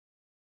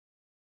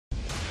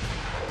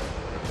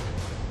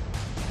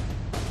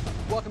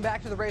Welcome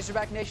back to the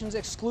Razorback Nation's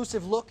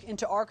exclusive look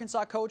into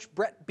Arkansas coach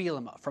Bret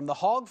Bielema, from the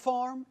Hog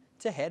Farm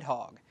to Head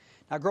Hog.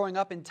 Now, growing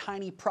up in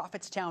tiny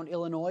Prophetstown,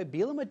 Illinois,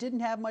 Bielema didn't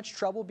have much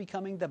trouble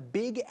becoming the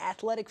big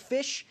athletic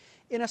fish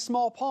in a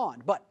small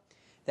pond. But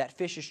that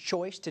fish's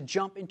choice to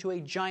jump into a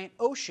giant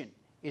ocean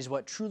is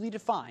what truly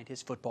defined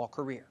his football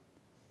career.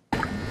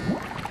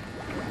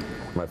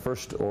 My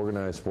first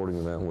organized sporting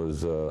event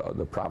was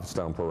the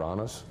Prophetstown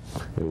Piranhas.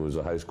 It was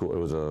a high school, it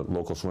was a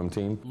local swim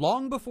team.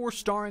 Long before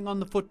starring on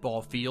the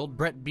football field,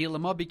 Bret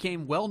Bielema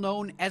became well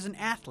known as an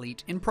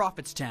athlete in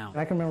Prophetstown.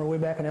 I can remember way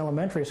back in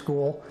elementary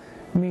school,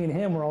 me and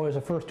him were always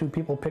the first two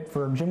people picked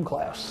for gym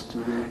class.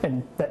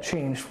 And that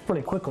changed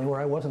pretty quickly, where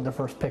I wasn't the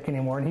first pick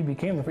anymore, and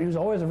he was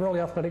always a really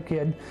athletic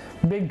kid,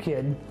 big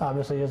kid,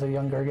 obviously, as a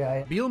younger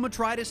guy. Bielema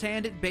tried his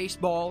hand at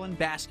baseball and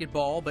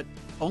basketball, but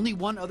only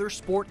one other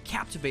sport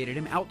captivated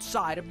him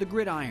outside of the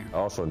gridiron. I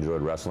also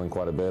enjoyed wrestling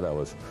quite a bit.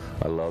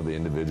 I loved the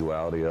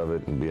individuality of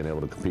it and being able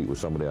to compete with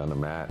somebody on the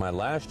mat. My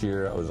last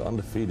year, I was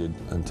undefeated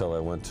until I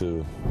went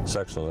to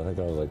sectionals. I think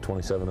I was like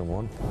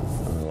 27-1,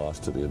 and I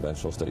lost to the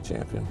eventual state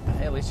champion.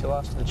 Hey, at least you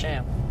lost to the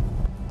champ.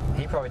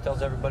 He probably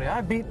tells everybody, I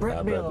beat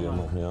Bret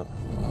Bielema.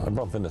 Yeah. I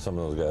bump into some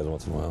of those guys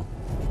once in a while.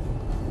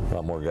 A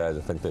lot more guys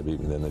I think they beat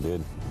me than they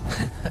did.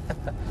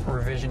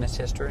 Revisionist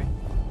history.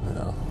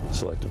 Yeah,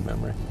 selective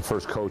memory.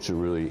 First coach who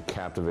really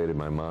captivated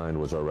my mind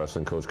was our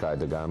wrestling coach, Kai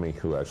Tagami,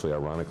 who actually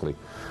ironically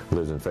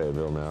lives in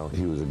Fayetteville now.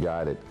 He was a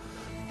guy that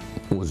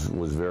was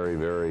very,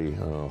 very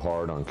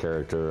hard on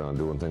character, on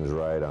doing things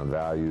right, on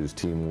values,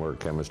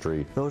 teamwork,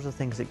 chemistry. Those are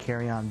things that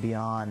carry on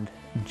beyond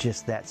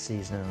just that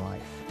season in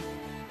life.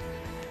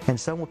 And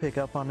some will pick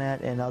up on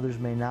that and others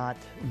may not,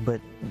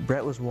 but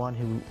Bret was one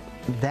who,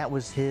 that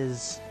was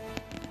his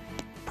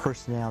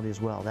personality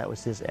as well. That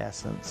was his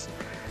essence,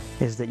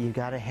 is that you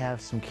got to have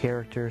some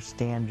character,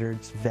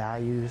 standards,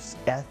 values,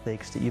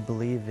 ethics that you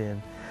believe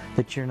in,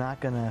 that you're not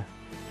going to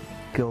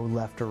go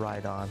left or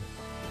right on,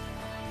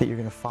 that you're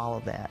going to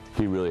follow that.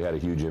 He really had a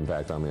huge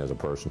impact on me as a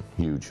person.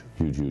 Huge,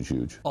 huge, huge,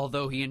 huge.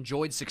 Although he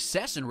enjoyed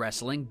success in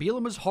wrestling,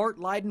 Bielema's heart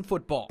lied in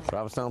football.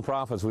 Prophetstown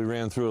Prophets, we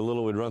ran through a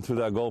little, we'd run through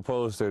that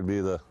goalpost, there'd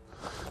be the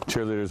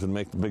cheerleaders would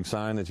make the big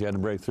sign that you had to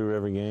break through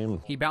every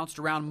game. He bounced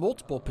around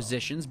multiple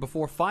positions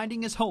before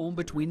finding his home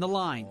between the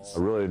lines.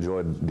 I really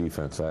enjoyed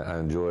defense. I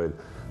enjoyed,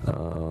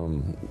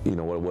 you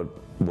know,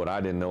 what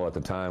I didn't know at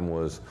the time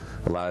was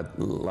a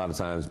lot of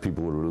times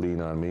people would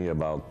lean on me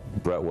about,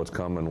 Bret, what's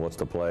coming, what's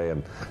the play,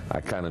 and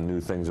I kind of knew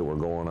things that were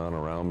going on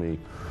around me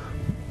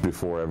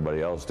before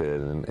everybody else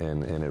did,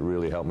 and it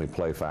really helped me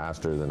play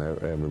faster than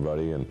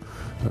everybody, and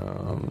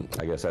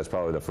I guess that's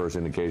probably the first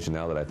indication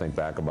now that I think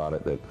back about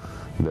it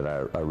that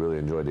I really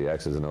enjoyed the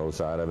X's and O's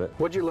side of it.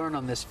 What'd you learn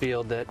on this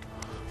field that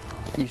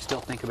you still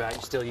think about,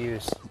 you still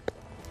use?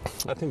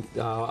 I think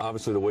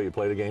obviously the way you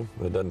play the game.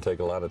 It doesn't take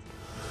a lot of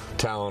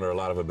talent or a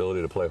lot of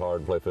ability to play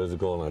hard and play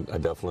physical, and I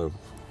definitely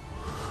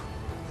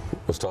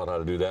was taught how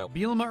to do that.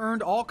 Bielema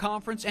earned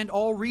all-conference and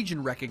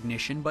all-region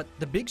recognition, but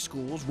the big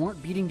schools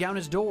weren't beating down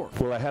his door.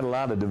 Well, I had a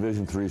lot of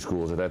Division III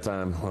schools at that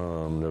time.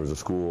 There was a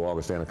school,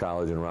 Augustana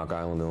College in Rock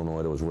Island,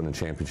 Illinois, that was winning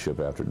championship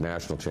after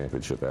national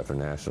championship after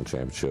national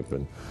championship,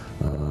 and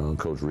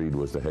Coach Reed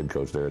was the head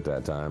coach there at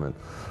that time, and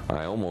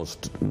I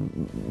almost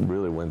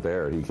really went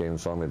there. He came and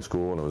saw me at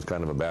school, and it was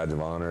kind of a badge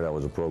of honor. That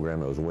was a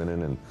program that was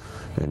winning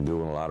and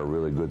doing a lot of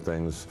really good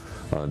things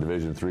on a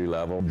Division III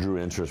level. Drew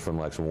interest from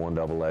like some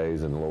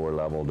 1AAs and lower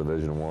level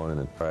Division I,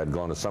 and I had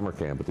gone to summer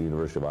camp at the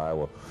University of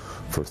Iowa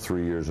for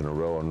 3 years in a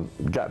row and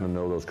gotten to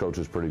know those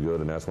coaches pretty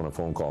good, and that's when a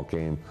phone call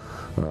came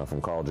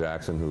from Carl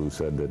Jackson, who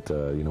said that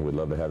you know, we'd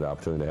love to have the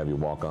opportunity to have you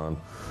walk on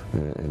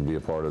and be a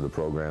part of the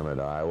program at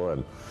Iowa,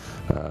 and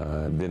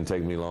it didn't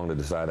take me long to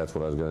decide that's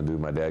what I was going to do.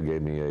 My dad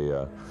gave me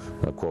a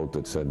quote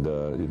that said,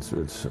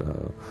 it's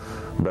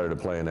better to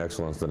play in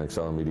excellence than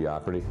excel in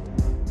mediocrity.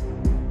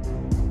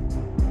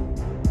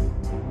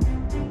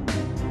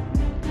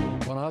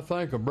 When I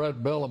think of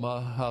Bret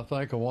Bielema, I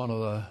think of one of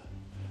the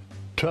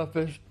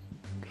toughest,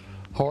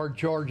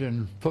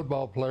 hard-charging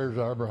football players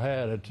I ever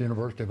had at the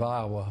University of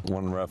Iowa.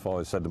 One ref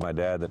always said to my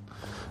dad that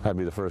I'd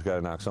be the first guy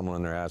to knock someone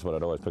in their ass, but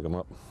I'd always pick them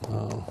up.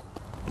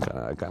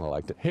 I kind of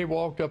liked it. He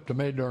walked up to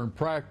me during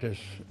practice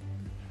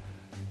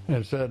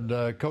and said,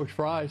 Coach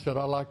Fry said,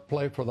 I'd like to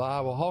play for the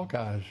Iowa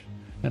Hawkeyes.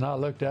 And I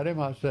looked at him,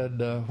 I said,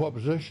 what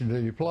position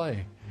do you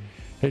play?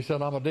 He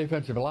said, I'm a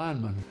defensive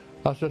lineman.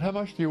 I said, how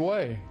much do you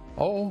weigh?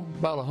 Oh,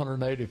 about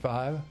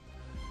 185.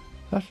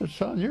 I said,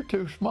 son, you're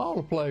too small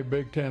to play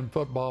Big Ten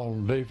football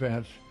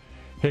defense.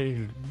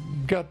 He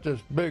got this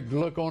big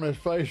look on his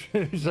face,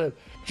 and he said,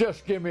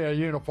 just give me a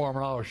uniform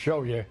and I'll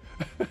show you.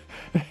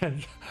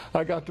 And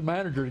I got the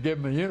manager to give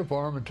him a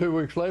uniform, and 2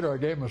 weeks later I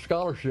gave him a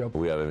scholarship.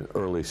 We had an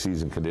early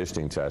season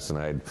conditioning test, and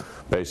I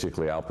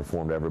basically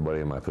outperformed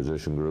everybody in my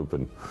position group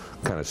and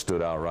kind of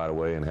stood out right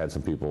away and had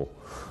some people,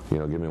 you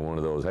know, give me one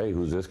of those, hey,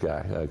 who's this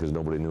guy? Because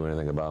nobody knew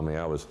anything about me.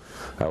 I was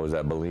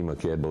that bulimic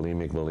kid,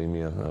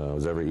 bulimia. I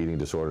was every eating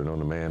disorder known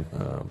to man.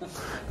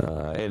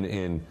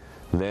 And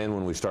then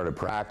when we started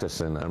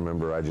practicing, I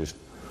remember I just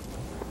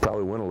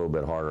probably went a little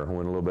bit harder,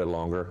 went a little bit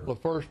longer. The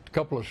first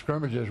couple of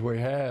scrimmages we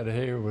had,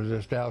 he was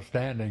just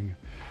outstanding.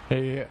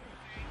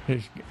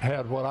 He's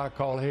had what I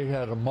call, he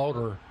had a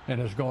motor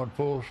and is going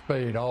full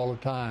speed all the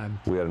time.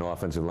 We had an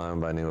offensive lineman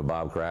by the name of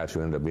Bob Cratch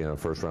who ended up being a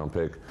first-round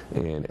pick,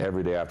 and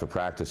every day after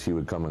practice he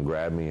would come and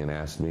grab me and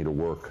ask me to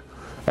work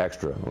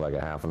extra, like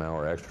a half an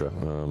hour extra,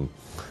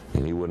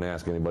 and he wouldn't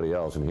ask anybody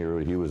else, and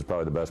he was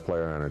probably the best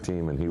player on our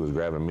team, and he was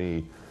grabbing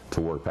me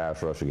to work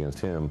pass rush against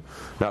him,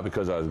 not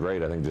because I was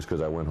great, I think just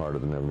because I went harder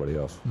than everybody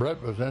else.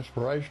 Bret was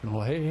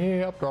inspirational. He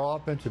helped our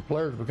offensive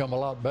players become a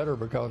lot better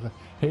because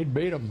he'd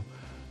beat them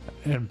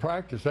in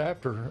practice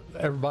after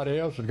everybody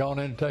else had gone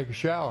in to take a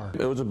shower.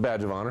 It was a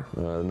badge of honor,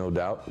 no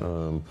doubt.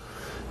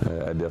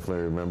 I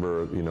definitely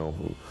remember, you know,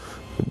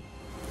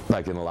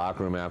 like in the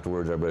locker room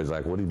afterwards, everybody's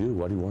like, what do you do?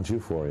 What do he want you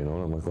for? You know,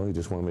 and I'm like, well, he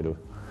just wanted me to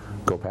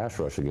go pass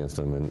rush against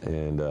him,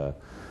 and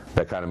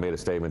that kind of made a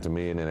statement to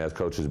me. And then as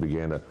coaches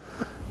began to,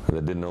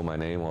 that didn't know my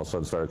name, all of a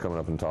sudden started coming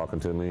up and talking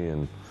to me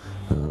and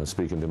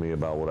speaking to me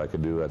about what I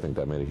could do, I think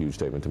that made a huge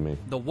statement to me.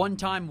 The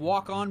one-time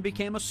walk-on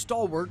became a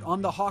stalwart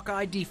on the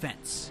Hawkeye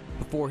defense.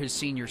 Before his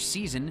senior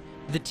season,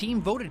 the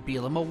team voted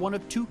Bielema one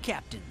of 2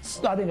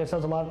 captains. I think it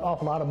says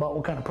awful lot about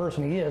what kind of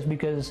person he is,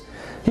 because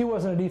he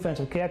wasn't a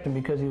defensive captain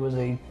because he was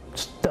a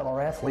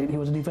stellar athlete. He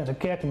was a defensive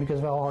captain because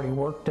of how hard he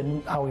worked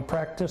and how he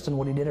practiced and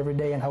what he did every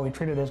day and how he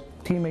treated his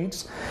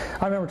teammates.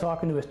 I remember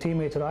talking to his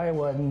teammates at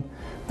Iowa, and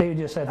they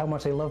just said how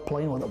much they loved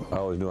playing with him. I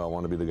always knew I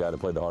wanted to be the guy that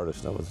played the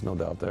hardest. There was no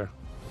doubt there.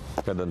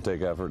 That doesn't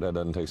take effort, that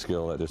doesn't take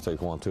skill, that just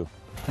takes want to.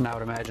 And I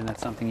would imagine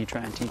that's something you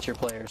try and teach your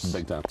players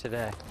Big time.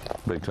 today.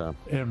 Big time.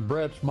 In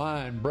Bret's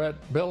mind, Bret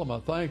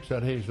Bielema thinks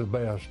that he's the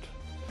best.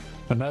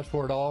 And that's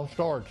where it all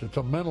starts. It's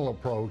a mental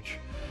approach.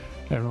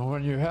 And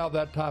when you have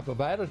that type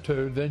of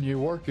attitude, then you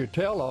work your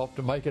tail off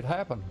to make it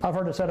happen. I've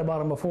heard it said about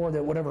him before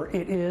that whatever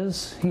it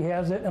is, he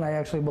has it, and I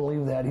actually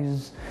believe that.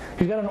 He's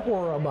got an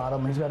aura about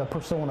him. He's got a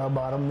persona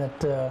about him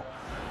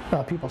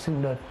that people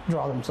seem to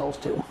draw themselves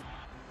to.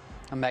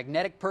 A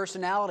magnetic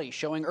personality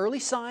showing early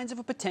signs of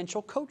a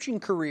potential coaching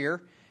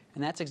career,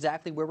 and that's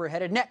exactly where we're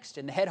headed next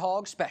in the Head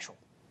Hog Special.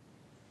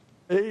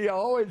 He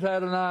always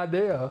had an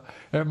idea,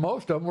 and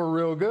most of them were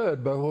real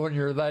good, but when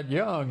you're that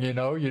young, you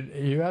know,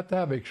 you have to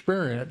have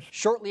experience.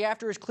 Shortly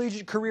after his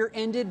collegiate career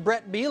ended,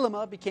 Bret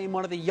Bielema became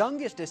one of the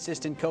youngest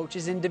assistant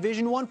coaches in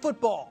Division I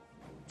football.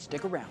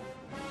 Stick around.